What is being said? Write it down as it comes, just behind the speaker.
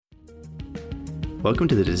Welcome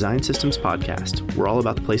to the Design Systems Podcast. We're all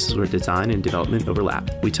about the places where design and development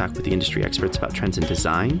overlap. We talk with the industry experts about trends in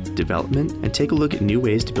design, development, and take a look at new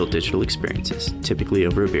ways to build digital experiences, typically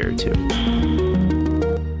over a beer or two.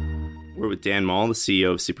 We're with Dan Mall, the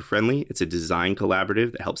CEO of Super Friendly. It's a design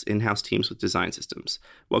collaborative that helps in-house teams with design systems.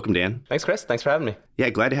 Welcome, Dan. Thanks, Chris. Thanks for having me.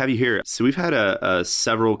 Yeah, glad to have you here. So we've had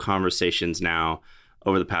several conversations now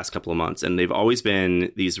over the past couple of months, and they've always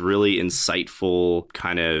been these really insightful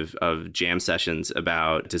kind of jam sessions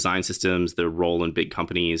about design systems, their role in big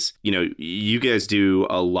companies. You know, you guys do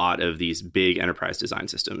a lot of these big enterprise design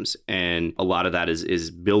systems, and a lot of that is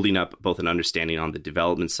building up both an understanding on the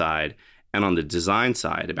development side and on the design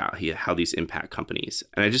side about how these impact companies.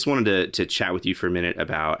 And I just wanted to chat with you for a minute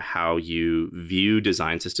about how you view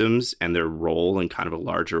design systems and their role in kind of a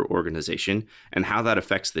larger organization and how that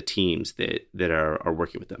affects the teams that are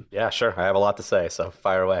working with them. Yeah, sure. I have a lot to say, so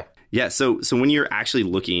fire away. Yeah. So when you're actually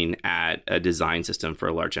looking at a design system for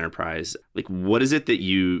a large enterprise, like what is it that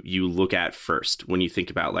you look at first when you think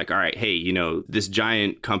about like, all right, hey, you know, this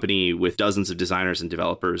giant company with dozens of designers and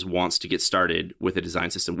developers wants to get started with a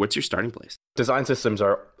design system. What's your starting place? Design systems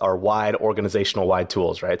are wide, organizational wide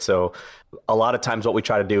tools, right? So a lot of times what we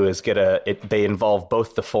try to do is they involve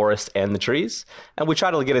both the forest and the trees. And we try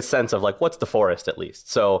to get a sense of like, what's the forest at least?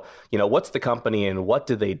 So, you know, what's the company and what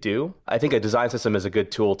do they do? I think a design system is a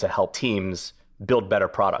good tool to help teams build better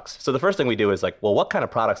products. So the first thing we do is like, well, what kind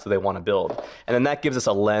of products do they want to build? And then that gives us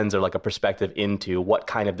a lens or like a perspective into what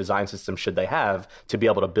kind of design system should they have to be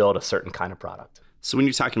able to build a certain kind of product. So when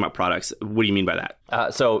you're talking about products, what do you mean by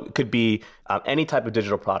that? So it could be any type of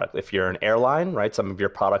digital product. If you're an airline, right, some of your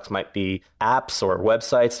products might be apps or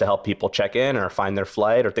websites to help people check in or find their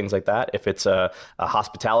flight or things like that. If it's a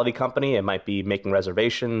hospitality company, it might be making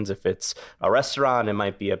reservations. If it's a restaurant, it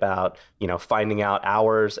might be about, you know, finding out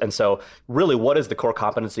hours. And so really, what is the core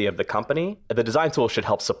competency of the company? The design tool should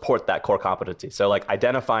help support that core competency. So like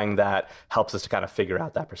identifying that helps us to kind of figure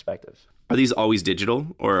out that perspective. Are these always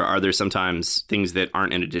digital, or are there sometimes things that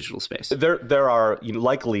aren't in a digital space? There are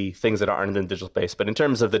likely things that aren't in the digital space, but in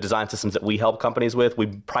terms of the design systems that we help companies with, we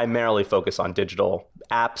primarily focus on digital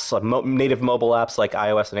apps, native mobile apps like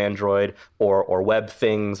iOS and Android, or web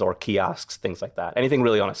things or kiosks, things like that. Anything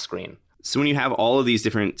really on a screen. So when you have all of these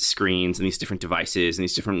different screens and these different devices and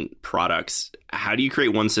these different products, how do you create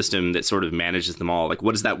one system that sort of manages them all? Like,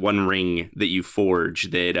 what is that one ring that you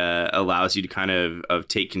forge that allows you to kind of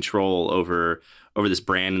take control over this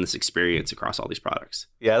brand and this experience across all these products?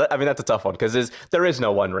 Yeah, I mean, that's a tough one because there is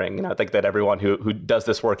no one ring. You know, I think that everyone who does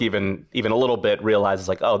this work even a little bit realizes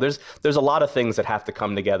like, oh, there's a lot of things that have to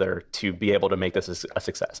come together to be able to make this a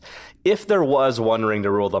success. If there was one ring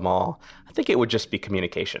to rule them all, I think it would just be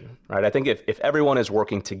communication, right? I think if everyone is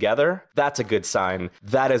working together, that's a good sign.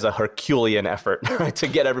 That is a Herculean effort, right, to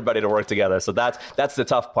get everybody to work together. So that's the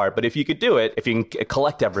tough part. But if you could do it, if you can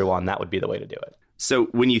collect everyone, that would be the way to do it. So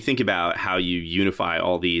when you think about how you unify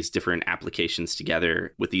all these different applications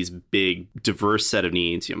together with these big, diverse set of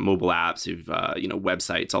needs, you know, mobile apps,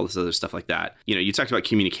 websites, all this other stuff like that, you know, you talked about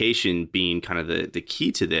communication being kind of the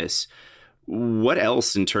key to this. What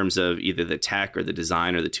else in terms of either the tech or the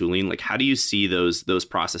design or the tooling, like how do you see those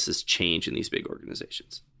processes change in these big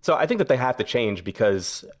organizations? So I think that they have to change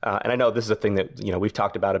because, and I know this is a thing that, you know, we've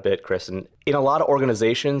talked about a bit, Chris, and in a lot of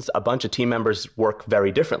organizations, a bunch of team members work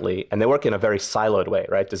very differently and they work in a very siloed way,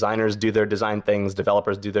 right? Designers do their design things,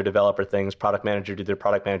 developers do their developer things, product manager do their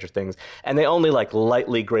product manager things, and they only like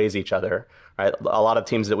lightly graze each other, right? A lot of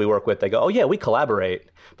teams that we work with, they go, oh yeah, we collaborate.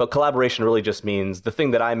 But collaboration really just means the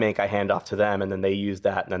thing that I make, I hand off to them and then they use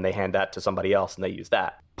that and then they hand that to somebody else and they use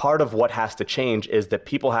that. Part of what has to change is that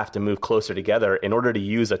people have to move closer together in order to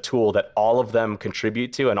use a tool that all of them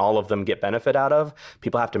contribute to and all of them get benefit out of.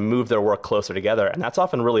 People have to move their work closer together, and that's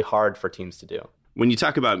often really hard for teams to do. When you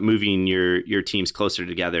talk about moving your teams closer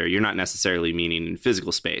together, you're not necessarily meaning in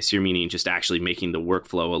physical space. You're meaning just actually making the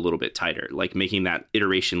workflow a little bit tighter, like making that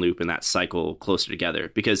iteration loop and that cycle closer together.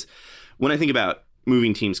 Because when I think about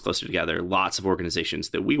moving teams closer together, lots of organizations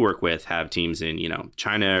that we work with have teams in, you know,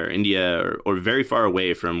 China or India or very far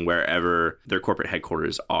away from wherever their corporate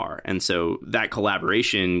headquarters are. And so that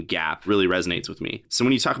collaboration gap really resonates with me. So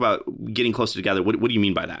when you talk about getting closer together, what do you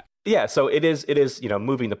mean by that? Yeah, so it is, you know,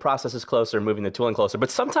 moving the processes closer, moving the tooling closer.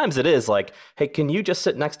 But sometimes it is like, hey, can you just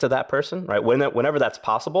sit next to that person, right? Whenever that's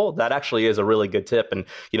possible, that actually is a really good tip. And,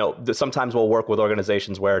 you know, sometimes we'll work with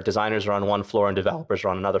organizations where designers are on one floor and developers are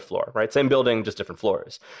on another floor, right? Same building, just different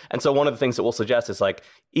floors. And so one of the things that we'll suggest is like,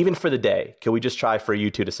 even for the day, can we just try for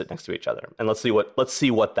you two to sit next to each other? And let's see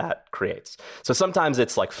what that creates. So sometimes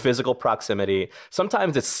it's like physical proximity.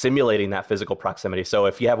 Sometimes it's simulating that physical proximity. So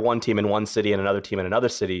if you have one team in one city and another team in another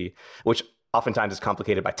city, which oftentimes it's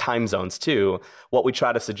complicated by time zones too. What we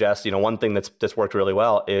try to suggest, one thing that's worked really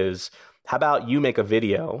well is, how about you make a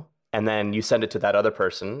video and then you send it to that other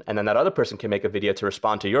person, and then that other person can make a video to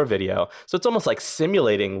respond to your video. So it's almost like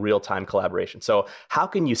simulating real-time collaboration. So how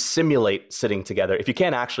can you simulate sitting together? If you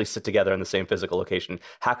can't actually sit together in the same physical location,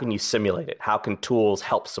 how can you simulate it? How can tools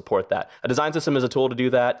help support that? A design system is a tool to do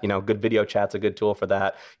that. Good video chat's a good tool for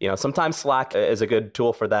that. Sometimes Slack is a good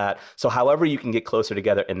tool for that. So however you can get closer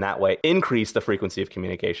together in that way, increase the frequency of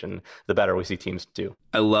communication, the better we see teams do.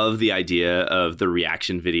 I love the idea of the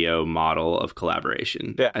reaction video model of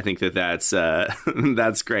collaboration. Yeah. I think that's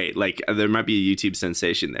that's great. Like, there might be a YouTube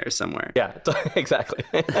sensation there somewhere. Yeah, exactly.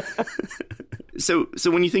 So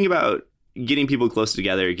when you think about getting people close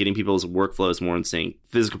together, getting people's workflows more in sync,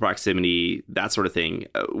 physical proximity, that sort of thing,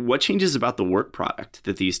 what changes about the work product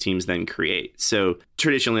that these teams then create? So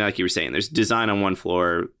traditionally, like you were saying, there's design on one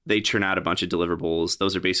floor. They churn out a bunch of deliverables.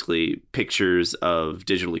 Those are basically pictures of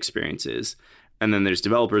digital experiences. And then there's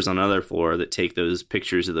developers on another floor that take those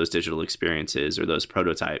pictures of those digital experiences or those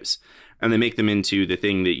prototypes, and they make them into the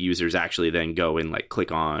thing that users actually then go and like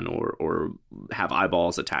click on or have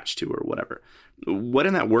eyeballs attached to or whatever. What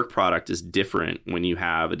in that work product is different when you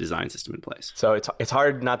have a design system in place? So it's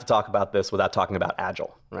hard not to talk about this without talking about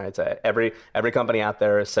Agile, right? So every company out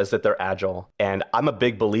there says that they're Agile, and I'm a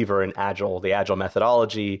big believer in Agile, the Agile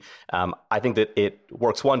methodology. I think that it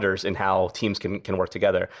works wonders in how teams can work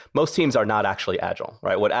together. Most teams are not actually Agile,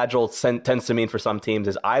 right? What Agile tends to mean for some teams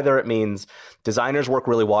is either it means designers work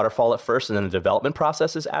really waterfall at first and then the development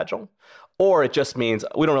process is Agile, or it just means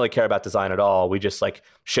we don't really care about design at all. We just like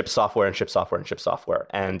ship software and ship software and ship software.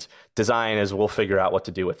 And design is we'll figure out what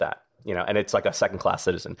to do with that, and it's like a second-class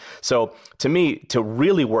citizen. So to me, to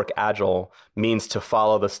really work Agile means to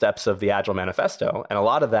follow the steps of the Agile Manifesto. And a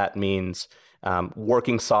lot of that means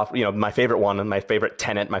working software. My favorite one and my favorite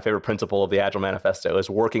tenet, my favorite principle of the Agile Manifesto is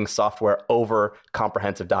working software over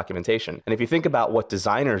comprehensive documentation. And if you think about what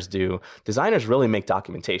designers do, designers really make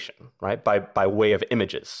documentation, right? By way of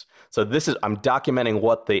images. So I'm documenting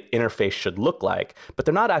what the interface should look like, but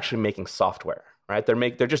they're not actually making software. Right?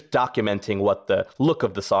 They're just documenting what the look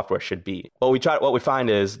of the software should be. What we find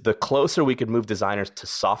is the closer we could move designers to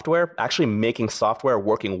software, actually making software,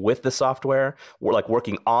 working with the software, like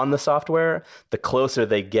working on the software, the closer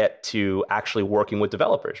they get to actually working with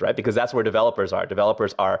developers, right? Because that's where developers are.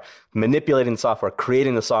 Developers are manipulating the software,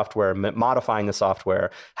 creating the software, modifying the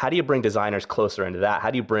software. How do you bring designers closer into that?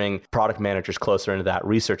 How do you bring product managers closer into that,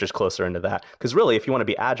 researchers closer into that? Because really, if you want to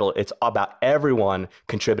be Agile, it's about everyone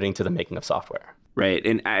contributing to the making of software. Right.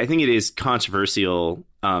 And I think it is controversial,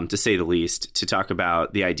 to say the least, to talk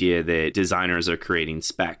about the idea that designers are creating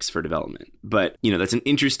specs for development. But, that's an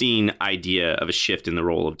interesting idea of a shift in the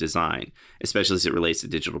role of design, especially as it relates to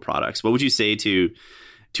digital products. What would you say to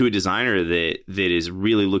a designer that is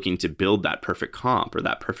really looking to build that perfect comp or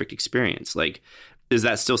that perfect experience? Like, is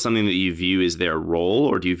that still something that you view as their role,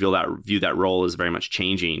 or do you view that role as very much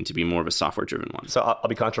changing to be more of a software-driven one? So I'll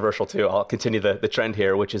be controversial too. I'll continue the trend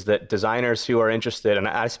here, which is that designers who are interested, and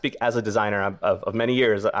I speak as a designer of many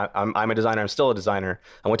years. I'm a designer. I'm still a designer.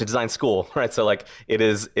 I went to design school, right? So like it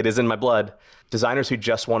is in my blood. Designers who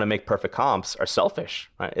just want to make perfect comps are selfish,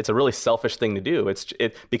 right? It's a really selfish thing to do.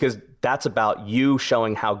 Because that's about you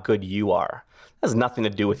showing how good you are. It has nothing to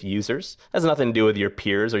do with users. It has nothing to do with your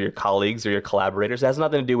peers or your colleagues or your collaborators. It has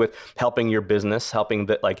nothing to do with helping your business,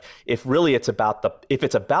 if it's about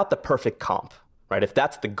the perfect comp, right? If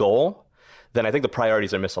that's the goal, then I think the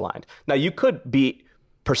priorities are misaligned. Now, you could be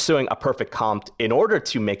pursuing a perfect comp in order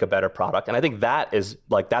to make a better product. And I think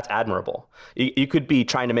that's admirable. You could be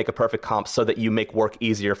trying to make a perfect comp so that you make work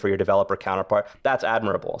easier for your developer counterpart. That's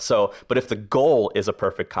admirable. So, but if the goal is a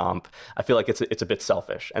perfect comp, I feel like it's a bit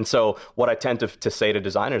selfish. And so what I tend to say to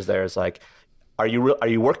designers there is like, are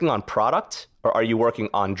you working on product or are you working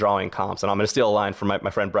on drawing comps? And I'm going to steal a line from my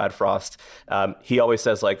friend Brad Frost. He always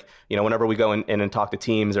says whenever we go in and talk to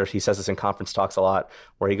teams, or he says this in conference talks a lot,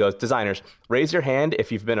 where he goes, designers, raise your hand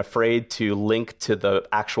if you've been afraid to link to the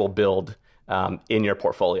actual build in your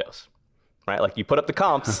portfolios. Right? Like you put up the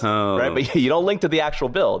comps, right? But you don't link to the actual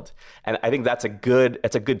build. And I think that's a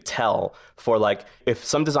good tell for like, if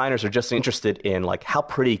some designers are just interested in like, how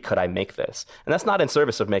pretty could I make this? And that's not in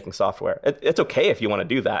service of making software. It's okay if you want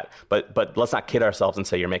to do that, but let's not kid ourselves and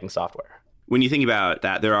say you're making software. When you think about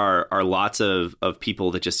that, there are lots of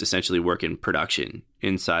people that just essentially work in production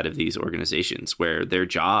inside of these organizations where their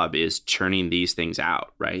job is churning these things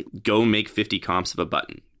out, right? Go make 50 comps of a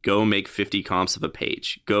button. Go make 50 comps of a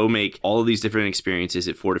page. Go make all of these different experiences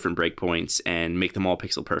at 4 different breakpoints and make them all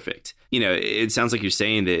pixel perfect. It sounds like you're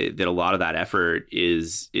saying that a lot of that effort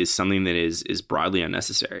is something that is broadly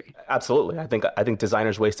unnecessary. Absolutely. I think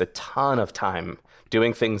designers waste a ton of time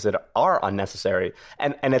doing things that are unnecessary.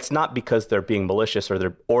 And it's not because they're being malicious or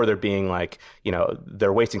they're being like,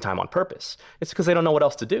 they're wasting time on purpose. It's because they don't know what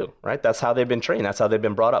else to do, right? That's how they've been trained. That's how they've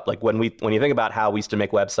been brought up. Like when you think about how we used to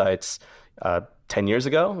make websites 10 years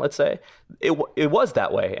ago, let's say, it was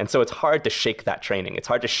that way. And so it's hard to shake that training. It's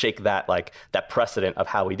hard to shake that precedent of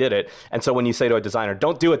how we did it. And so when you say to a designer,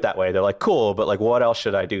 don't do it that way, they're like, cool, but like, what else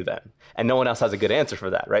should I do then? And no one else has a good answer for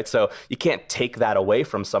that, right? So you can't take that away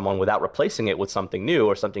from someone without replacing it with something new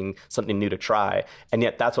or something new to try. And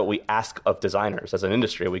yet that's what we ask of designers as an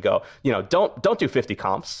industry. We go, don't do 50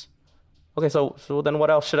 comps. Okay, so then what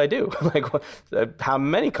else should I do? How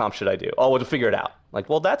many comps should I do? Oh, well, to figure it out.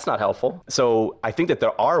 Well, that's not helpful. So I think that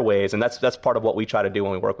there are ways, and that's part of what we try to do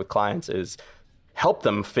when we work with clients is help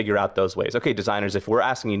them figure out those ways. Okay, designers, if we're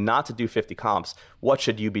asking you not to do 50 comps, what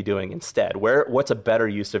should you be doing instead? What's a better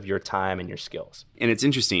use of your time and your skills? And it's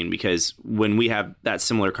interesting because when we have that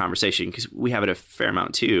similar conversation, because we have it a fair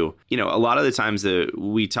amount too, a lot of the times that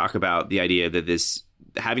we talk about the idea that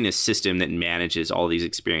having a system that manages all these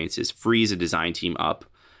experiences frees a design team up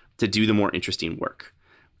to do the more interesting work.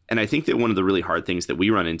 And I think that one of the really hard things that we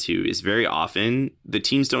run into is very often the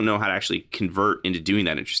teams don't know how to actually convert into doing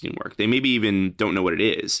that interesting work. They maybe even don't know what it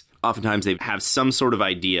is. Oftentimes they have some sort of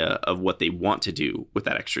idea of what they want to do with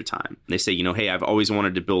that extra time. They say, hey, I've always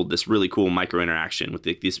wanted to build this really cool micro interaction with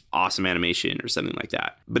this awesome animation or something like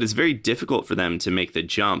that. But it's very difficult for them to make the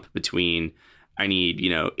jump between I need,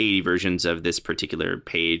 80 versions of this particular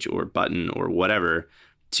page or button or whatever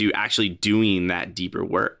to actually doing that deeper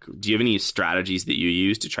work. Do you have any strategies that you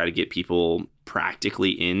use to try to get people practically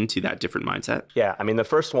into that different mindset? Yeah, I mean, the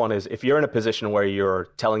first one is if you're in a position where you're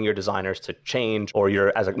telling your designers to change, or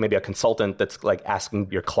you're maybe a consultant that's like asking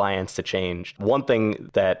your clients to change, one thing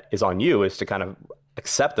that is on you is to kind of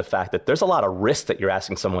accept the fact that there's a lot of risk that you're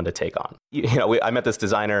asking someone to take on. I met this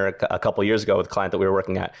designer a couple of years ago with a client that we were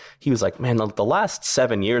working at. He was like, man, the last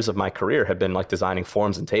 7 years of my career have been like designing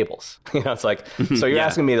forms and tables. It's like, so you're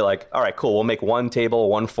asking me to like, all right, cool, we'll make one table,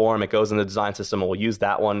 one form, it goes in the design system, and we'll use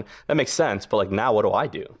that one. That makes sense. But like, now what do I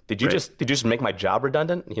do? Did you just make my job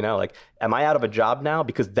redundant? Am I out of a job now?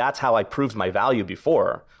 Because that's how I proved my value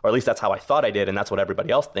before, or at least that's how I thought I did. And that's what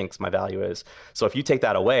everybody else thinks my value is. So if you take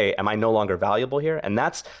that away, am I no longer valuable here? And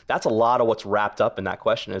that's a lot of what's wrapped up in that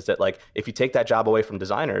question, is that like, if you take that job away from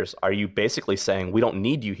designers, are you basically saying we don't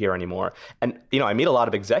need you here anymore? And I meet a lot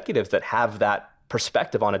of executives that have that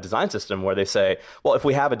perspective on a design system where they say, well, if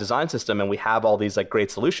we have a design system and we have all these like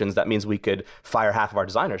great solutions, that means we could fire half of our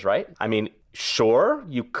designers, right? I mean, sure,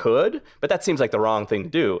 you could, but that seems like the wrong thing to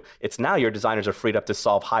do. It's now your designers are freed up to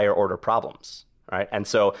solve higher order problems. Right. And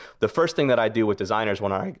so the first thing that I do with designers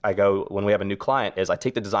when when we have a new client is I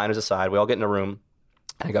take the designers aside, we all get in a room,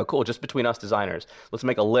 and I go, cool, just between us designers, let's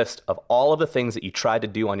make a list of all of the things that you tried to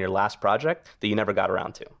do on your last project that you never got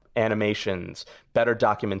around to. Animations, better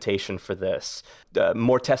documentation for this,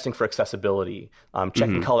 more testing for accessibility,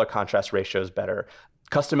 checking color contrast ratios better,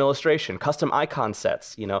 custom illustration, custom icon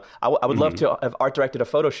sets. I would love to have art directed a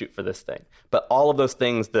photo shoot for this thing. But all of those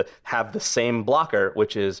things that have the same blocker,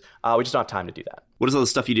 which is we just don't have time to do that. What is all the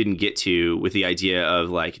stuff you didn't get to with the idea of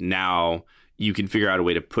like now you can figure out a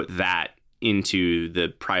way to put that into the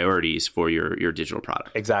priorities for your digital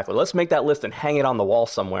product? Exactly. Let's make that list and hang it on the wall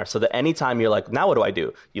somewhere so that anytime you're like, now what do I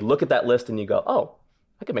do? You look at that list and you go, oh,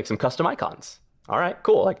 I could make some custom icons. All right,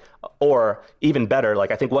 cool. Or even better,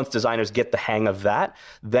 I think once designers get the hang of that,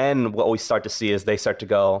 then what we start to see is they start to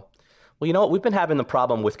go, well, you know what? We've been having the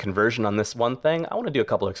problem with conversion on this one thing. I want to do a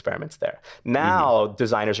couple of experiments there. Now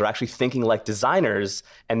designers are actually thinking like designers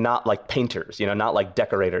and not like painters, not like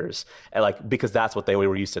decorators, and because that's what they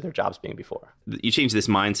were used to their jobs being before. You change this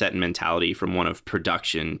mindset and mentality from one of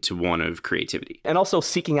production to one of creativity. And also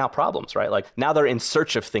seeking out problems, right? Now they're in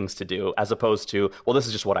search of things to do as opposed to, well, this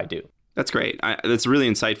is just what I do. That's great. That's really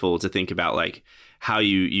insightful to think about how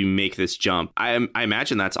you make this jump. I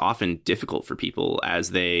imagine that's often difficult for people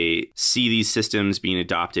as they see these systems being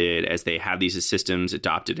adopted, as they have these systems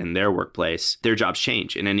adopted in their workplace, their jobs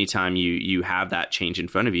change. And anytime you have that change in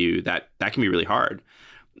front of you, that can be really hard.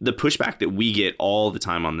 The pushback that we get all the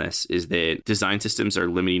time on this is that design systems are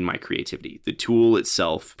limiting my creativity. The tool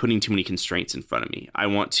itself, putting too many constraints in front of me. I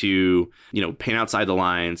want to, paint outside the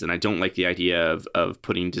lines, and I don't like the idea of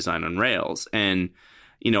putting design on rails. And,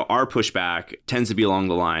 our pushback tends to be along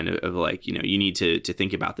the line of you need to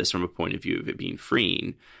think about this from a point of view of it being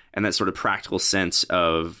freeing. And that sort of practical sense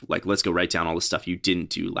of like, let's go write down all the stuff you didn't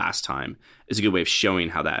do last time is a good way of showing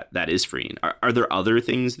how that is freeing. Are there other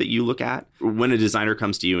things that you look at when a designer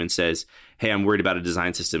comes to you and says, hey, I'm worried about a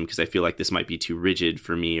design system because I feel like this might be too rigid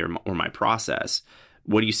for me or my process?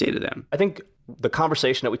 What do you say to them? I think the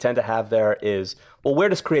conversation that we tend to have there is, well, where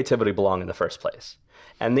does creativity belong in the first place?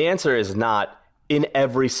 And the answer is not in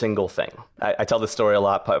every single thing. I tell this story a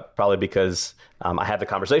lot, probably because I have the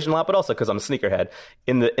conversation a lot, but also because I'm a sneakerhead.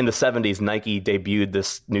 In the 70s, Nike debuted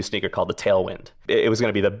this new sneaker called the Tailwind. It was going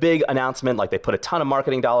to be the big announcement. Like, they put a ton of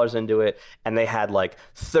marketing dollars into it, and they had like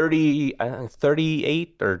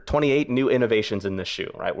 38 or 28 new innovations in this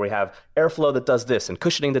shoe, right? Where you have airflow that does this and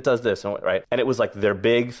cushioning that does this, right? And it was like their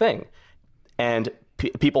big thing. And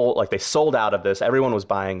people, like, they sold out of this. Everyone was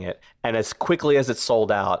buying it. And as quickly as it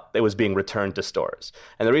sold out, it was being returned to stores.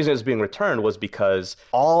 And the reason it was being returned was because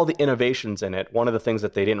all the innovations in it, one of the things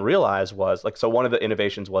that they didn't realize was, like, so one of the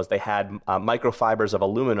innovations was they had microfibers of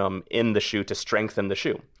aluminum in the shoe to strengthen the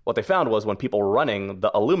shoe. What they found was when people were running, the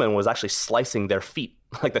aluminum was actually slicing their feet,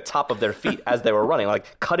 like the top of their feet as they were running,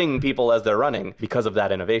 like cutting people as they're running because of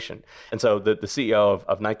that innovation. And so the CEO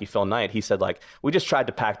of Nike, Phil Knight, he said, like, we just tried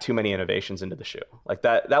to pack too many innovations into the shoe. Like,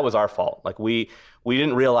 that was our fault. Like, we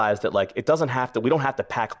didn't realize that, like, we don't have to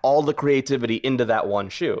pack all the creativity into that one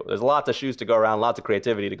shoe. There's lots of shoes to go around, lots of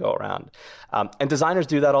creativity to go around. And designers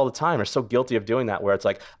do that all the time. They're so guilty of doing that, where it's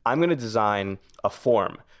like, I'm going to design a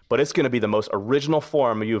form, but it's going to be the most original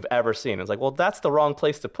form you've ever seen. It's like, well, that's the wrong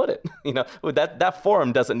place to put it. That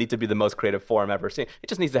form doesn't need to be the most creative form ever seen. It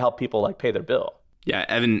just needs to help people, like, pay their bill. Yeah,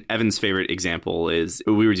 Evan's favorite example is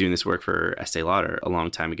we were doing this work for Estee Lauder a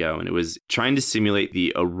long time ago, and it was trying to simulate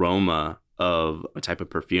the aroma of a type of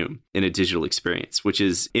perfume in a digital experience, which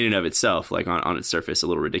is in and of itself, like on its surface, a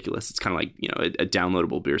little ridiculous. It's kind of like, a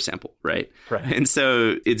downloadable beer sample, right? And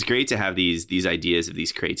so it's great to have these ideas of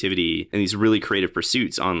these creativity and these really creative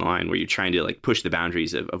pursuits online where you're trying to, like, push the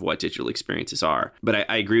boundaries of what digital experiences are. But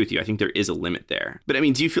I agree with you. I think there is a limit there. But I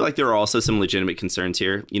mean, do you feel like there are also some legitimate concerns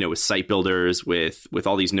here, with site builders, with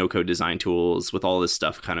all these no-code design tools, with all this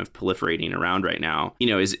stuff kind of proliferating around right now?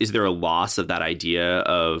 Is there a loss of that idea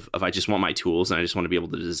of I just want my tools and I just want to be able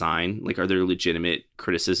to design? Like, are there legitimate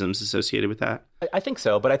criticisms associated with that? I think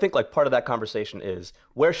so, but I think, like, part of that conversation is,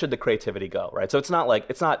 where should the creativity go, right? So it's not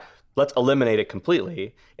let's eliminate it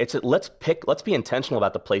completely. It's let's be intentional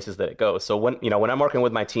about the places that it goes. So when I'm working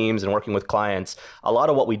with my teams and working with clients, a lot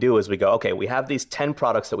of what we do is we go, okay, we have these 10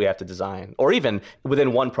 products that we have to design, or even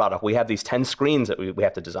within one product, we have these 10 screens that we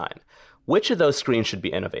have to design. Which of those screens should be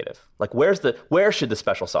innovative? Like, where should the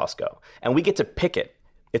special sauce go? And we get to pick it.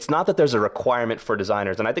 It's not that there's a requirement for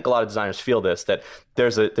designers, and I think a lot of designers feel this, that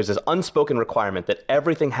there's this unspoken requirement that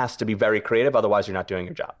everything has to be very creative, otherwise you're not doing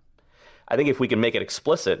your job. I think if we can make it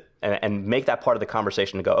explicit and make that part of the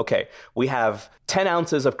conversation to go, okay, we have 10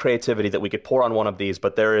 ounces of creativity that we could pour on one of these,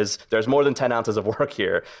 but there's more than 10 ounces of work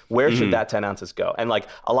here. Where should that 10 ounces go? And, like,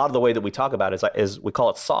 a lot of the way that we talk about it is we call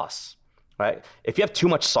it sauce, right? If you have too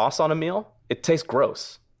much sauce on a meal, it tastes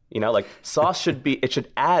gross. Like, sauce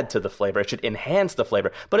should add to the flavor. It should enhance the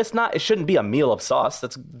flavor, but it shouldn't be a meal of sauce.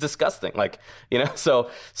 That's disgusting. Like, so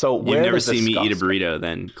where you've never seen me eat a burrito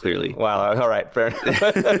then, clearly. Wow. All right. Fair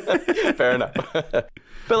enough. Fair enough.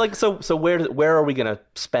 But, like, so where are we going to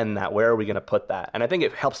spend that? Where are we going to put that? And I think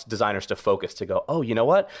it helps designers to focus, to go, oh, you know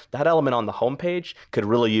what? That element on the homepage could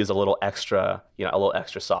really use a little extra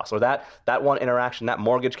sauce, or that one interaction, that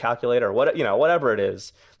mortgage calculator, or whatever it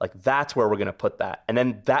is. Like, that's where we're going to put that. And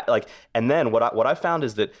then what I found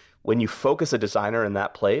is that when you focus a designer in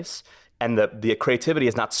that place, and the creativity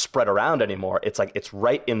is not spread around anymore, it's like it's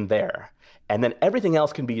right in there. And then everything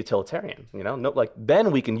else can be utilitarian,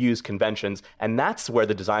 then we can use conventions. And that's where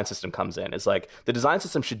the design system comes in. It's like the design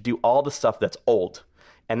system should do all the stuff that's old,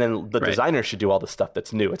 and then the designer should do all the stuff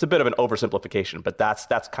that's new. It's a bit of an oversimplification, but that's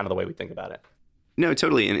kind of the way we think about it. No,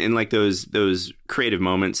 totally. And like those creative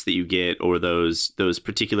moments that you get, or those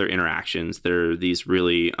particular interactions, they're these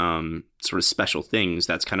really sort of special things.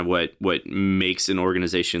 That's kind of what makes an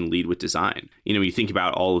organization lead with design. You think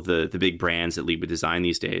about all of the big brands that lead with design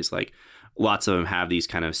these days, like, lots of them have these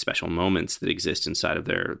kind of special moments that exist inside of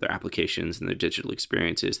their applications and their digital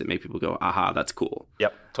experiences that make people go, aha, that's cool.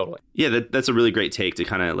 Yep, totally. Yeah, that's a really great take to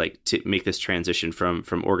kind of like to make this transition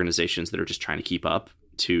from organizations that are just trying to keep up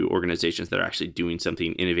to organizations that are actually doing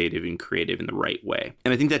something innovative and creative in the right way.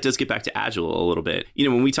 And I think that does get back to Agile a little bit.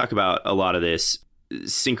 When we talk about a lot of this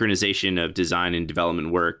synchronization of design and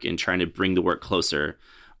development work and trying to bring the work closer,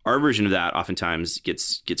 our version of that oftentimes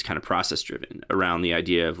gets kind of process driven around the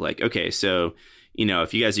idea of, like, okay, so,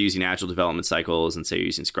 if you guys are using Agile development cycles and say you're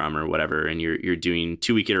using Scrum or whatever, and you're doing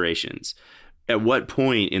 2-week iterations, At what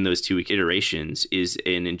point in those 2-week iterations is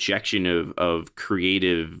an injection of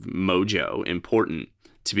creative mojo important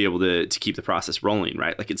to be able to keep the process rolling,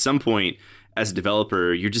 right? Like at some point as a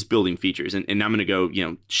developer, you're just building features. And I'm going to go,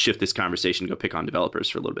 shift this conversation, go pick on developers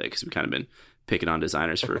for a little bit, because we've kind of been picking on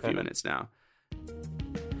designers for a few minutes now.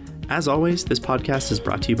 As always, this podcast is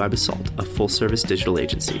brought to you by Basalt, a full-service digital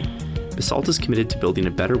agency. Basalt is committed to building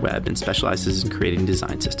a better web and specializes in creating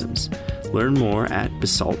design systems. Learn more at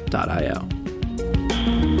basalt.io.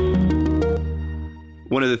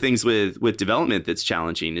 One of the things with development that's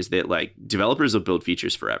challenging is that like developers will build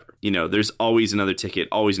features forever. There's always another ticket,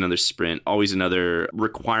 always another sprint, always another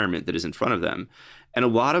requirement that is in front of them. And a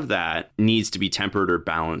lot of that needs to be tempered or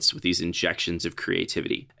balanced with these injections of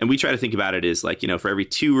creativity. And we try to think about it as like, for every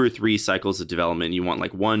 2 or 3 cycles of development, you want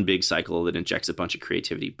like one big cycle that injects a bunch of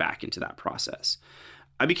creativity back into that process.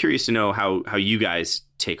 I'd be curious to know how you guys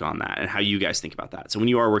take on that and how you guys think about that. So when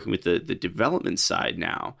you are working with the development side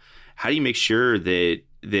now, how do you make sure that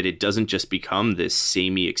it doesn't just become this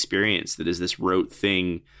samey experience that is this rote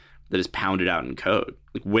thing that is pounded out in code?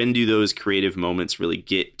 Like, when do those creative moments really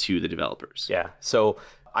get to the developers? Yeah. So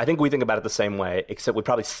I think we think about it the same way, except we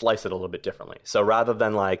probably slice it a little bit differently. So rather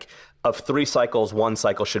than like of 3 cycles, 1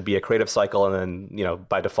 cycle should be a creative cycle. And then,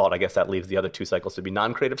 by default, I guess that leaves the other 2 cycles to be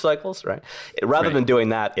non-creative cycles, right? Rather than doing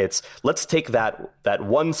that, it's let's take that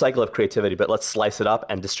 1 cycle of creativity, but let's slice it up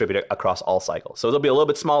and distribute it across all cycles. So it'll be a little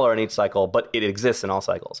bit smaller in each cycle, but it exists in all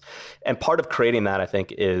cycles. And part of creating that, I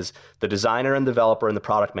think, is the designer and developer and the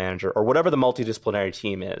product manager, or whatever the multidisciplinary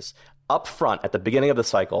team is, up front at the beginning of the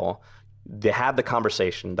cycle, they have the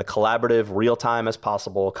conversation, the collaborative, real-time as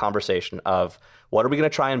possible conversation of what are we going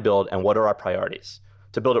to try and build and what are our priorities?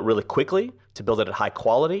 To build it really quickly, to build it at high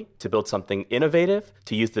quality, to build something innovative,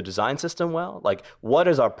 to use the design system well. Like, what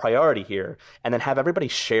is our priority here? And then have everybody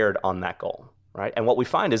shared on that goal, right? And what we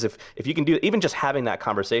find is if you can do, even just having that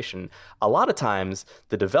conversation, a lot of times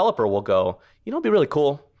the developer will go, it'd be really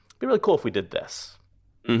cool. It'd be really cool if we did this.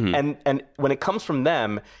 Mm-hmm. And when it comes from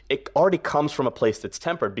them, it already comes from a place that's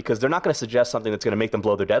tempered, because they're not going to suggest something that's going to make them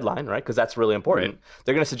blow their deadline, right? Because that's really important. Right.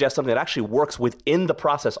 They're going to suggest something that actually works within the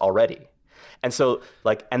process already. And so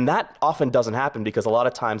and that often doesn't happen because a lot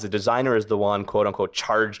of times the designer is the one, quote unquote,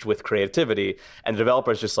 charged with creativity. And the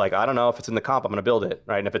developer is just like, I don't know if it's in the comp, I'm going to build it,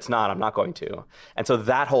 right? And if it's not, I'm not going to. And so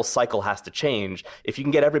that whole cycle has to change. If you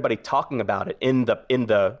can get everybody talking about it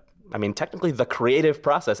technically the creative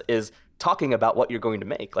process is talking about what you're going to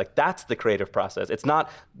make. Like, that's the creative process. It's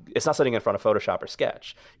not sitting in front of Photoshop or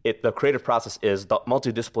Sketch. The creative process is the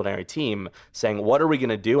multidisciplinary team saying, what are we going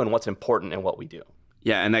to do and what's important in what we do?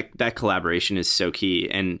 Yeah, and that collaboration is so key.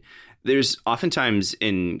 And there's oftentimes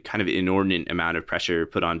kind of inordinate amount of pressure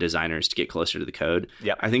put on designers to get closer to the code.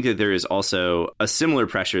 Yep. I think that there is also a similar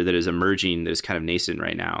pressure that is emerging, that is kind of nascent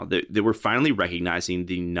right now, that we're finally recognizing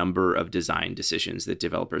the number of design decisions that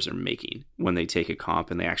developers are making when they take a comp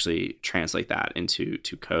and they actually translate that into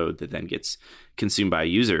code that then gets consumed by a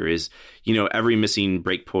user. Is, every missing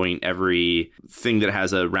breakpoint, every thing that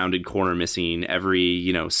has a rounded corner missing,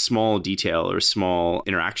 every, small detail or small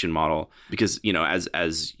interaction model. Because,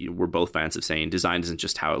 as we're both fans of saying, design isn't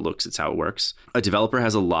just how it looks, it's how it works. A developer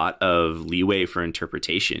has a lot of leeway for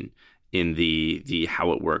interpretation in the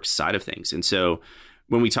how it works side of things. And so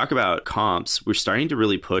when we talk about comps, we're starting to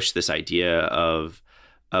really push this idea of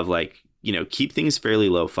like, keep things fairly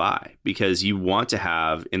lo-fi, because you want to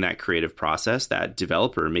have in that creative process that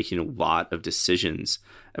developer making a lot of decisions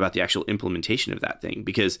about the actual implementation of that thing,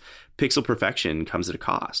 because pixel perfection comes at a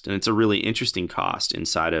cost. And it's a really interesting cost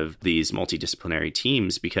inside of these multidisciplinary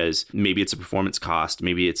teams, because maybe it's a performance cost,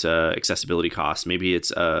 maybe it's a accessibility cost, maybe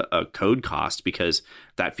it's a code cost, because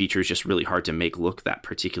that feature is just really hard to make look that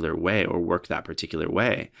particular way or work that particular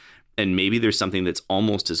way. And maybe there's something that's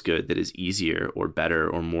almost as good that is easier or better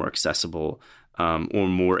or more accessible or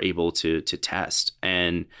more able to test.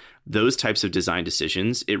 And those types of design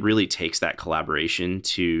decisions, it really takes that collaboration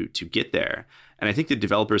to get there. And I think the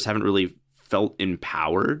developers haven't really felt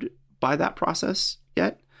empowered by that process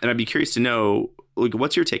yet. And I'd be curious to know, like,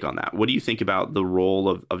 what's your take on that? What do you think about the role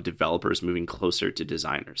of developers moving closer to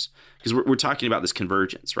designers? Because we're talking about this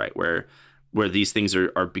convergence, right? Where these things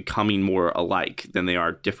are becoming more alike than they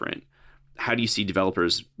are different. How do you see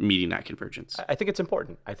developers meeting that convergence? I think it's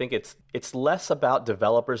important. I think it's less about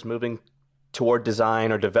developers moving toward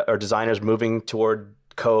design or designers moving toward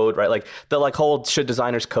code, right? Like the whole should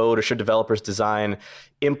designers code or should developers design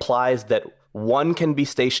implies that one can be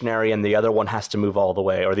stationary and the other one has to move all the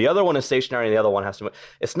way, or the other one is stationary and the other one has to move.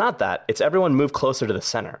 It's not that. It's everyone move closer to the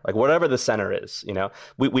center, like whatever the center is.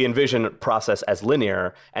 We envision process as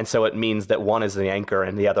linear, and so it means that one is the anchor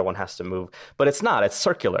and the other one has to move. But it's not. It's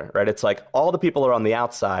circular, right? It's like all the people are on the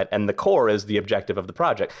outside and the core is the objective of the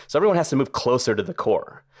project. So everyone has to move closer to the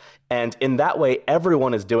core. And in that way,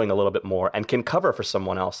 everyone is doing a little bit more and can cover for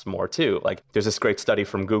someone else more too. Like there's this great study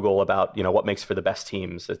from Google about, what makes for the best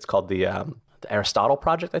teams. It's called the Aristotle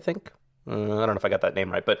Project, I think. I don't know if I got that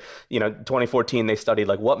name right, but 2014 they studied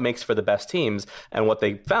like what makes for the best teams, and what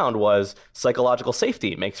they found was psychological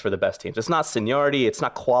safety makes for the best teams. It's not seniority, it's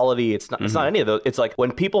not quality, it's not any of those. It's like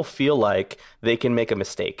when people feel like they can make a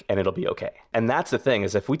mistake and it'll be okay. And that's the thing,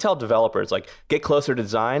 is if we tell developers like get closer to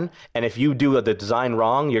design, and if you do the design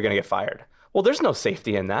wrong, you're going to get fired. Well, there's no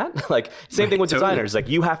safety in that. Like same thing with designers. Like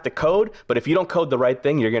you have to code, but if you don't code the right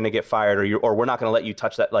thing, you're going to get fired, or we're not going to let you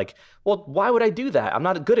touch that. Like, well, why would I do that? I'm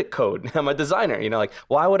not good at code. I'm a designer. Like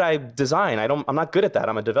why would I design? I'm not good at that.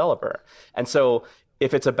 I'm a developer. And so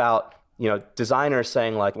if it's about designers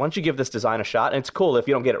saying like, why don't you give this design a shot? And it's cool if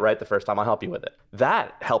you don't get it right the first time, I'll help you with it.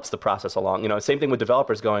 That helps the process along. Same thing with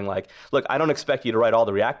developers going like, look, I don't expect you to write all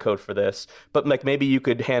the React code for this, but like maybe you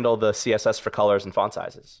could handle the CSS for colors and font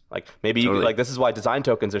sizes. Like maybe you could, like, this is why design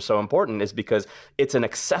tokens are so important, is because it's an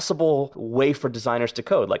accessible way for designers to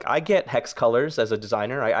code. Like I get hex colors as a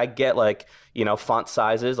designer. I get like, font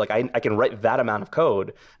sizes. Like I can write that amount of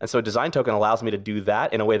code. And so design token allows me to do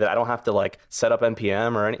that in a way that I don't have to like set up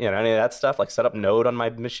NPM or any of that stuff, like set up Node on my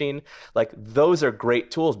machine. Like those are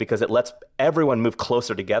great tools because it lets everyone move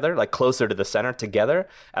closer together, like closer to the center together,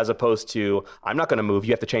 as opposed to I'm not going to move.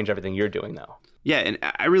 You have to change everything you're doing though. Yeah. And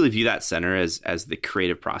I really view that center as the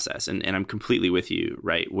creative process. And I'm completely with you,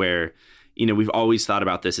 right? Where, we've always thought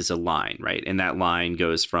about this as a line, right? And that line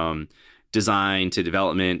goes from design to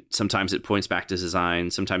development. Sometimes it points back to design.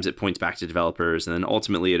 Sometimes it points back to developers. And then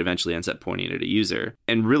ultimately it eventually ends up pointing at a user.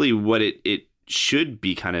 And really what it should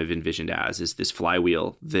be kind of envisioned as is this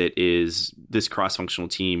flywheel that is this cross-functional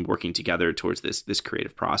team working together towards this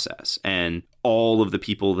creative process. And all of the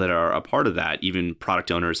people that are a part of that, even product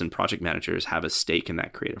owners and project managers, have a stake in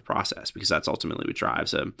that creative process, because that's ultimately what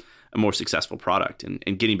drives a more successful product. And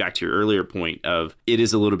getting back to your earlier point of it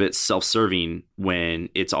is a little bit self-serving when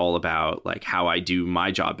it's all about like how I do my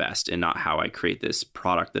job best and not how I create this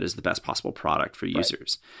product that is the best possible product for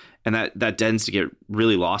users. Right. And that tends to get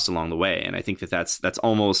really lost along the way. And I think that's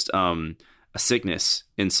almost a sickness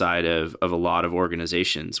inside of a lot of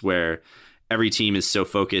organizations, where every team is so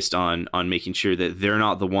focused on making sure that they're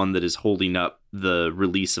not the one that is holding up the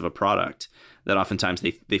release of a product, that oftentimes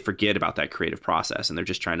they forget about that creative process and they're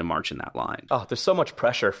just trying to march in that line. Oh, there's so much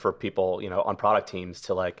pressure for people, on product teams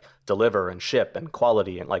to like deliver and ship and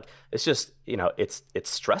quality, and like it's just, it's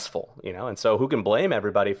stressful, and so who can blame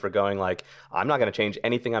everybody for going like, I'm not going to change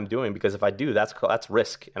anything I'm doing, because if I do, that's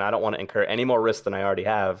risk, and I don't want to incur any more risk than I already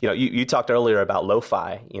have. You talked earlier about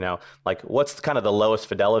lo-fi, like what's kind of the lowest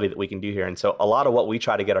fidelity that we can do here, and so a lot of what we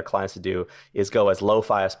try to get our clients to do is go as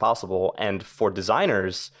lo-fi as possible. And for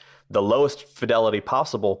designers, the lowest fidelity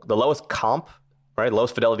possible, the lowest comp, right?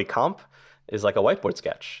 Lowest fidelity comp is like a whiteboard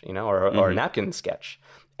sketch, or a napkin sketch.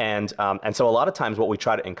 And so a lot of times what we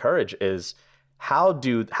try to encourage is how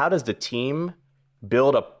does the team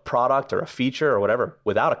build a product or a feature or whatever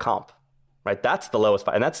without a comp, right? That's the lowest,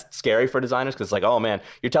 and that's scary for designers, because it's like, oh man,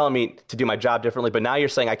 you're telling me to do my job differently, but now you're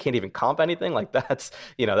saying I can't even comp anything. Like that's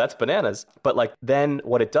bananas. But like then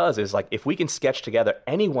what it does is like, if we can sketch together,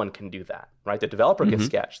 anyone can do that, right? The developer can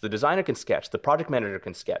sketch, the designer can sketch, the project manager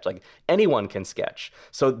can sketch, like anyone can sketch.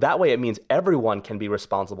 So that way it means everyone can be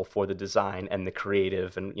responsible for the design and the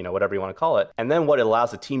creative and whatever you want to call it. And then what it allows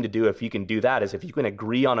the team to do, if you can do that, is if you can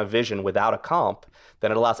agree on a vision without a comp, then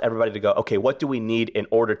it allows everybody to go, okay, what do we need in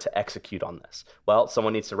order to execute on this? Well,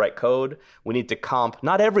 someone needs to write code. We need to comp,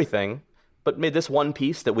 not everything, but maybe this one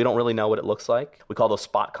piece that we don't really know what it looks like. We call those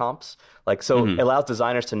spot comps. Like, so it allows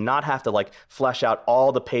designers to not have to like flesh out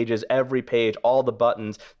all the pages, every page, all the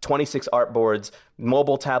buttons, 26 artboards,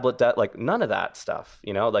 mobile tablet, like none of that stuff,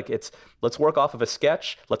 like let's work off of a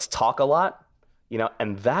sketch. Let's talk a lot.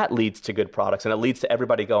 And that leads to good products, and it leads to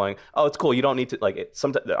everybody going, oh, it's cool. You don't need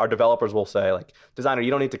to our developers will say like, designer,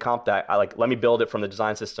 you don't need to comp that. Let me build it from the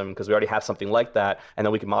design system because we already have something like that. And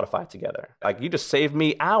then we can modify it together. Like you just saved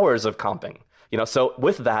me hours of comping. So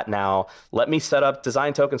with that now, let me set up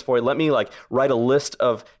design tokens for you. Let me like write a list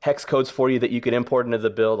of hex codes for you that you could import into the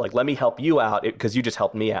build. Like, let me help you out because you just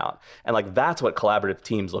helped me out. And like, that's what collaborative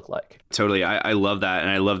teams look like. Totally. I love that. And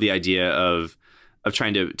I love the idea of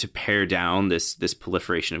trying to pare down this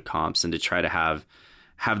proliferation of comps and to try to have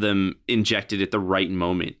have them injected at the right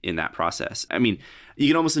moment in that process. I mean, you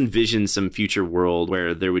can almost envision some future world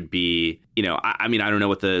where there would be, I don't know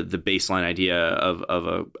what the baseline idea of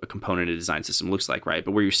a component, a design system looks like, right?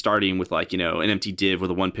 But where you're starting with like, an empty div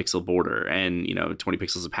with a 1 pixel border and, 20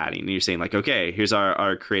 pixels of padding. And you're saying like, okay, here's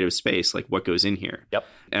our creative space, like what goes in here. Yep.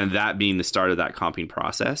 And that being the start of that comping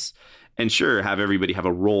process. And sure, have everybody have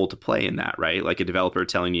a role to play in that, right? Like a developer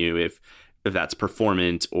telling you if that's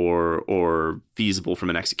performant or feasible from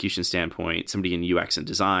an execution standpoint, somebody in UX and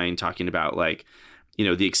design talking about like,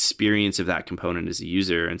 the experience of that component as a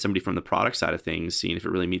user, and somebody from the product side of things seeing if it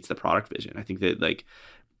really meets the product vision. I think that like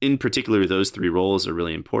in particular, those 3 roles are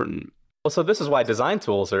really important. Well, so this is why design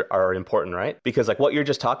tools are important, right? Because like what you're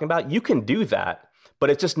just talking about, you can do that. But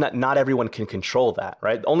it's just not everyone can control that,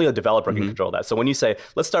 right? Only a developer can control that. So when you say,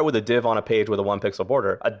 let's start with a div on a page with a 1 pixel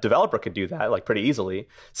border, a developer could do that like pretty easily.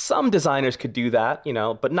 Some designers could do that,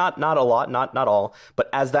 but not a lot, not all. But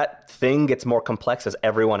as that thing gets more complex, as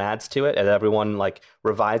everyone adds to it, as everyone like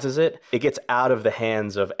revises it, it gets out of the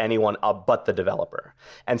hands of anyone but the developer.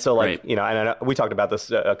 And so like, and I know we talked about this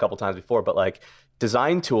a couple times before, but like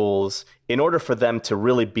design tools, in order for them to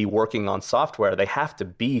really be working on software, they have to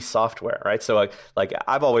be software, right? So like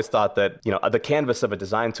I've always thought that, the canvas of a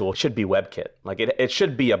design tool should be WebKit. Like it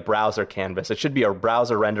should be a browser canvas. It should be a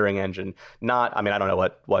browser rendering engine, not, I don't know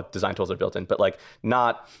what design tools are built in, but like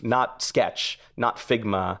not Sketch, not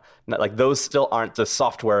Figma, like those still aren't the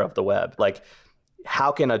software of the web. Like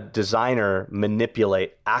how can a designer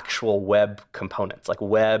manipulate actual web components, like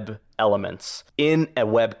web elements in a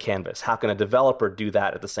web canvas? How can a developer do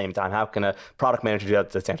that at the same time? How can a product manager do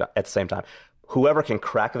that at the same time? Whoever can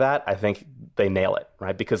crack that, I think they nail it,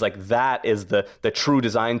 right? Because like that is the true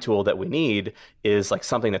design tool that we need, is like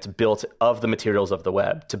something that's built of the materials of the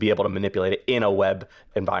web to be able to manipulate it in a web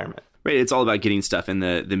environment. Right. It's all about getting stuff in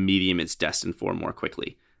the medium it's destined for more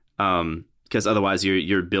quickly. Because otherwise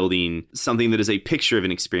you're building something that is a picture of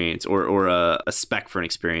an experience or a spec for an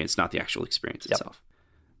experience, not the actual experience itself.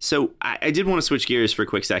 So I did want to switch gears for a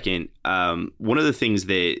quick second. One of the things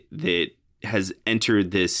that has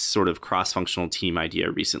entered this sort of cross-functional team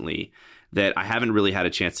idea recently that I haven't really had a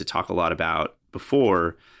chance to talk a lot about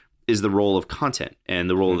before is the role of content and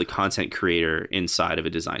the role of the content creator inside of a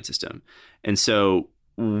design system. And so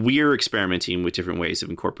we're experimenting with different ways of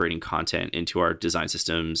incorporating content into our design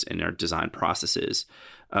systems and our design processes,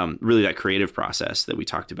 really that creative process that we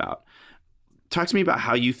talked about. Talk to me about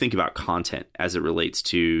how you think about content as it relates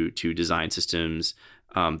to design systems,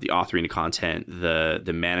 the authoring of content,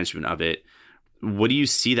 the management of it. What do you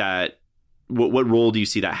see that? What role do you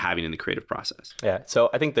see that having in the creative process? Yeah, so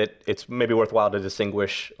I think that it's maybe worthwhile to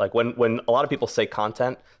distinguish, like when a lot of people say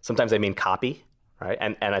content, sometimes they mean copy. Right.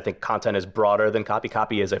 And I think content is broader than copy.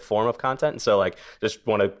 Copy is a form of content. And so like just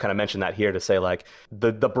want to kind of mention that here to say like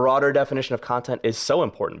the broader definition of content is so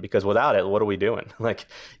important, because without it, what are we doing? Like,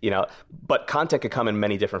 but content could come in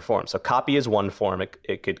many different forms. So copy is one form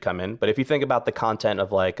it could come in. But if you think about the content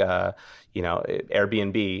of like,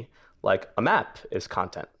 Airbnb, like a map is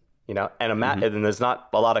content. And a map, and there's not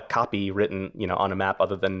a lot of copy written, on a map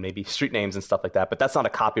other than maybe street names and stuff like that. But that's not a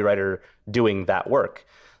copywriter doing that work.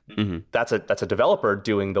 That's a developer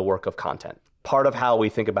doing the work of content. Part of how we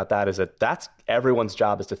think about that is that's everyone's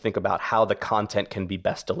job, is to think about how the content can be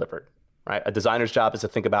best delivered. Right? A designer's job is to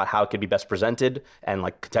think about how it can be best presented and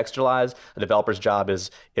like contextualized. A developer's job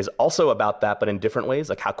is also about that, but in different ways,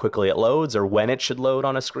 like how quickly it loads or when it should load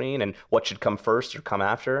on a screen and what should come first or come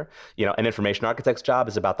after. An information architect's job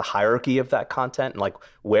is about the hierarchy of that content and like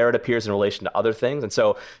where it appears in relation to other things. And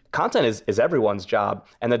so content is everyone's job,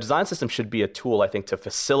 and the design system should be a tool, I think, to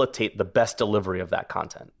facilitate the best delivery of that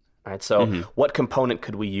content. Right. So what component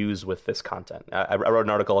could we use with this content? I wrote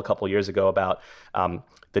an article a couple of years ago about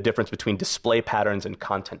the difference between display patterns and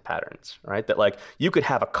content patterns, right? That like you could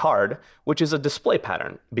have a card, which is a display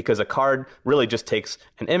pattern, because a card really just takes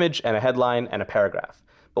an image and a headline and a paragraph.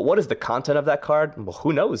 But what is the content of that card? Well,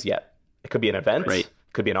 who knows yet? It could be an event. Right.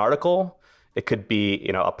 It could be an article. It could be,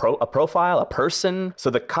 a profile, a person. So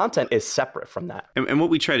the content is separate from that. And what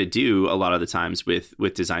we try to do a lot of the times with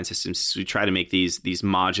design systems is we try to make these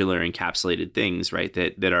modular encapsulated things, right,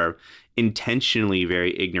 that are intentionally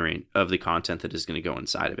very ignorant of the content that is going to go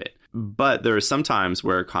inside of it. But there are some times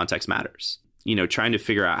where context matters. Trying to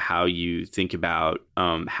figure out how you think about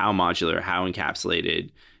how modular, how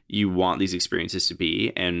encapsulated you want these experiences to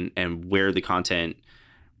be, and where the content.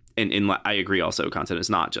 And I agree also, content is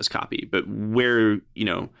not just copy, but where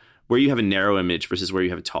you have a narrow image versus where you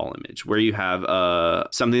have a tall image, where you have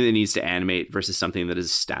something that needs to animate versus something that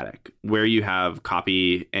is static, where you have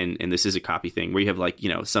copy, and this is a copy thing, where you have like,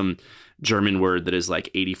 some German word that is like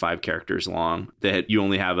 85 characters long, that you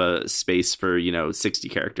only have a space for, 60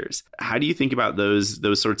 characters. How do you think about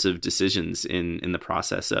those sorts of decisions in the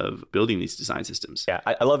process of building these design systems? Yeah,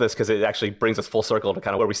 I love this because it actually brings us full circle to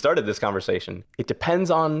kind of where we started this conversation. It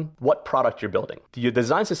depends on what product you're building. Your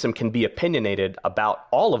design system can be opinionated about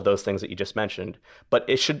all of those things that you just mentioned, but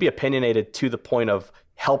it should be opinionated to the point of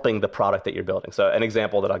helping the product that you're building. So an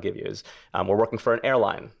example that I'll give you is we're working for an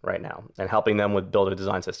airline right now and helping them build a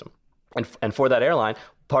design system. And for that airline,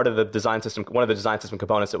 part of the design system, one of the design system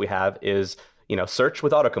components that we have is, search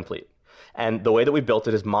with autocomplete. And the way that we built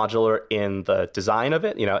it is modular in the design of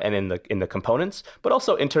it, and in the components, but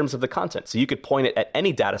also in terms of the content. So you could point it at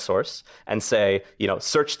any data source and say,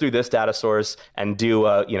 search through this data source and do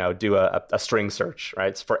a string search, right?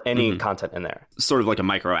 It's for any content in there. Sort of like a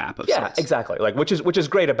micro app of sorts. Yeah, exactly. Like which is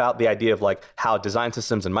great about the idea of like how design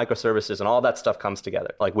systems and microservices and all that stuff comes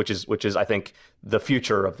together. Like which is I think the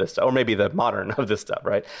future of this, or maybe the modern of this stuff,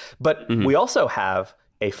 right? But we also have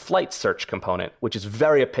a flight search component, which is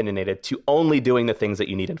very opinionated to only doing the things that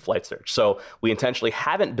you need in flight search. So we intentionally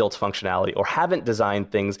haven't built functionality or haven't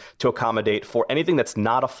designed things to accommodate for anything that's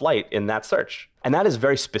not a flight in that search. And that is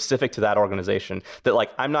very specific to that organization that like,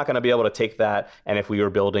 I'm not going to be able to take that. And if we were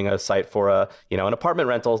building a site for an apartment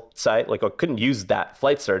rental site, like I couldn't use that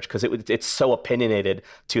flight search because it's so opinionated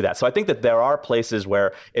to that. So I think that there are places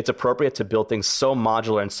where it's appropriate to build things so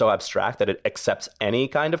modular and so abstract that it accepts any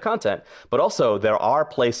kind of content. But also there are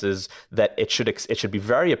places that it should be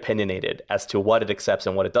very opinionated as to what it accepts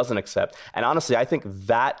and what it doesn't accept. And honestly, I think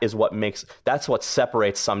that's what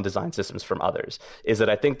separates some design systems from others, is that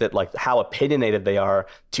I think that like how opinionated they are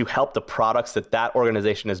to help the products that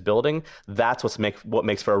organization is building, that's what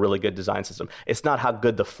makes for a really good design system. It's not how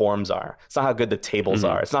good the forms are. It's not how good the tables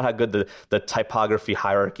are. It's not how good the typography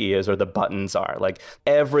hierarchy is or the buttons are. Like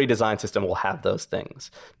every design system will have those things.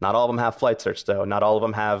 Not all of them have flight search though. Not all of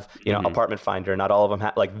them have, apartment finder. Not all of them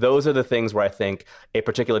have, like those are the things where I think a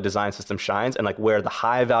particular design system shines, and like where the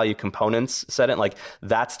high value components set in, like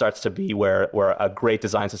that starts to be where a great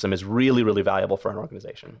design system is really, really valuable for an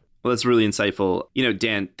organization. Well, that's really insightful.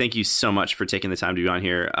 Dan, thank you so much for taking the time to be on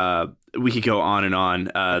here. We could go on and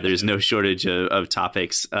on. There's no shortage of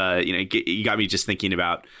topics. You got me just thinking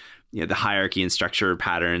about the hierarchy and structure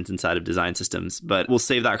patterns inside of design systems, but we'll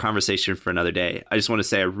save that conversation for another day. I just want to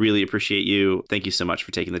say I really appreciate you. Thank you so much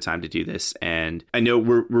for taking the time to do this. And I know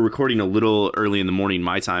we're recording a little early in the morning,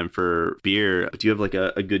 my time, for beer. But do you have like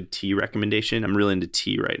a good tea recommendation? I'm really into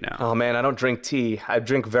tea right now. Oh man, I don't drink tea. I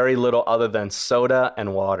drink very little other than soda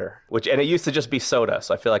and water, and it used to just be soda.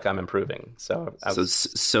 So I feel like I'm improving. So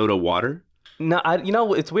soda water? No,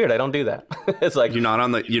 it's weird. I don't do that. It's like you're not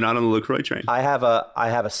on the LaCroix train. I have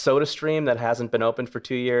a Soda Stream that hasn't been open for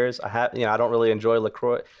 2 years. I don't really enjoy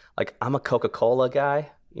LaCroix. Like I'm a Coca-Cola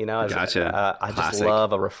guy. Gotcha. I just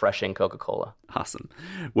love a refreshing Coca-Cola. Awesome.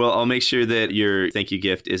 Well, I'll make sure that your thank you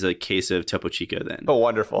gift is a case of Topo Chico then. Oh,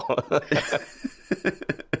 wonderful. All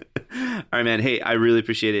right, man. Hey, I really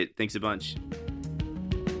appreciate it. Thanks a bunch.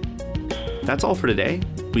 That's all for today.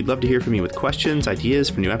 We'd love to hear from you with questions, ideas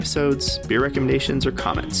for new episodes, beer recommendations, or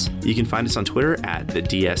comments. You can find us on Twitter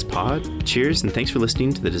 @TheDSPod. Cheers, and thanks for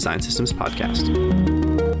listening to the Design Systems Podcast.